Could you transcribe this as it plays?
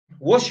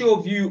what's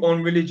your view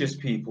on religious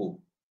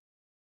people?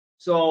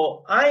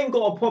 So I ain't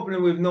got a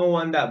problem with no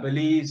one that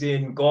believes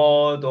in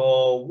God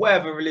or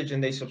whatever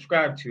religion they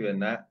subscribe to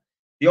and that.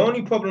 The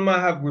only problem I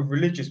have with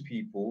religious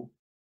people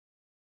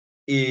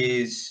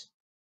is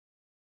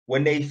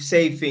when they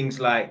say things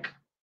like,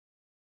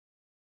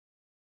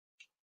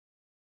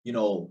 you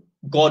know,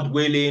 God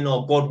willing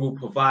or God will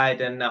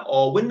provide and that,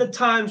 or when the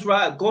time's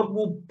right, God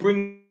will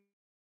bring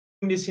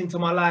this into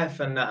my life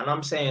and that. And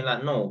I'm saying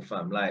like, no,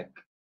 fam, like,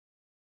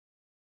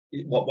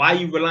 why are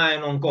you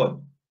relying on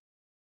God?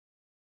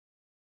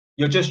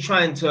 You're just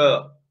trying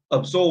to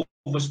absolve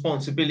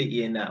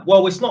responsibility in that.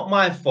 Well, it's not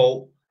my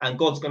fault and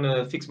God's going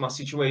to fix my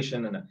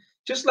situation and that.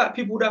 Just like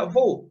people that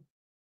vote,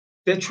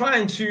 they're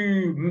trying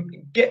to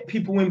get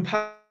people in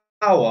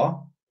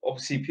power.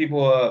 Obviously,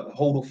 people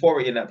hold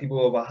authority and that,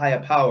 people of a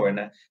higher power and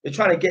that. They're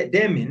trying to get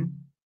them in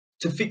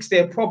to fix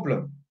their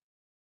problem.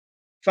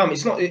 Fam,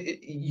 it's not,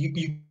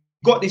 you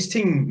got this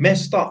thing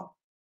messed up.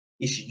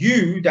 It's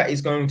you that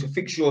is going to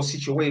fix your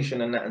situation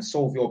and that and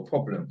solve your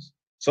problems.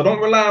 So don't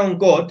rely on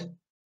God.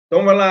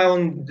 Don't rely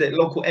on the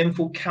local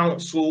MPhil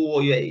council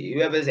or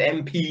whoever's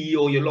MP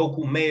or your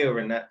local mayor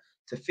and that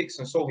to fix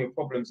and solve your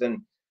problems and, you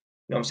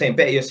know what I'm saying,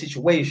 better your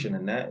situation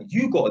and that.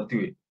 You got to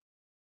do it.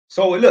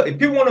 So look, if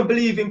people want to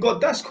believe in God,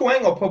 that's cool. I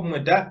ain't got a problem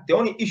with that. The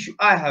only issue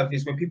I have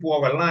is when people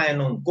are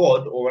relying on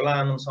God or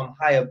relying on some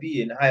higher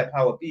being, higher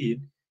power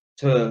being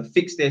to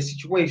fix their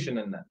situation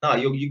and that. Nah,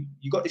 you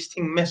got this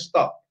thing messed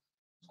up.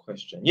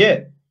 Question.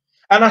 Yeah.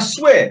 And I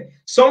swear,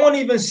 someone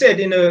even said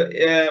in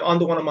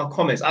under one of my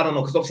comments, I don't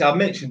know, because obviously I've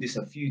mentioned this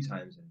a few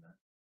times in that.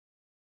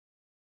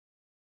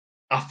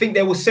 I think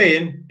they were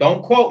saying,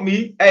 don't quote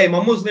me. Hey,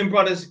 my Muslim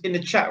brothers in the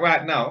chat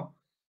right now,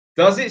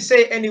 does it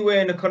say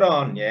anywhere in the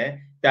Quran, yeah,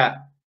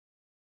 that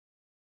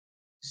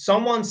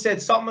someone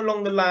said something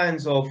along the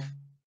lines of,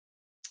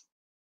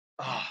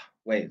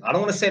 wait, I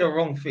don't want to say the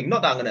wrong thing.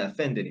 Not that I'm going to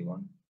offend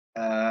anyone.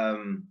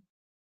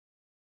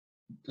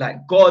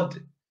 Like God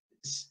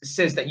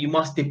says that you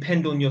must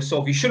depend on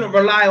yourself. You shouldn't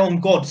rely on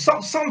God.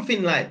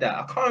 Something like that.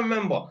 I can't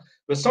remember.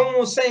 But someone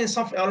was saying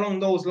something along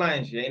those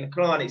lines. Yeah, in the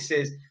Quran, it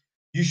says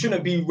you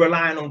shouldn't be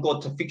relying on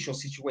God to fix your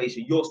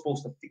situation. You're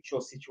supposed to fix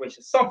your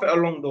situation. Something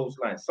along those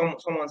lines.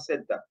 Someone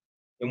said that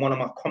in one of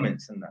my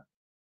comments and that.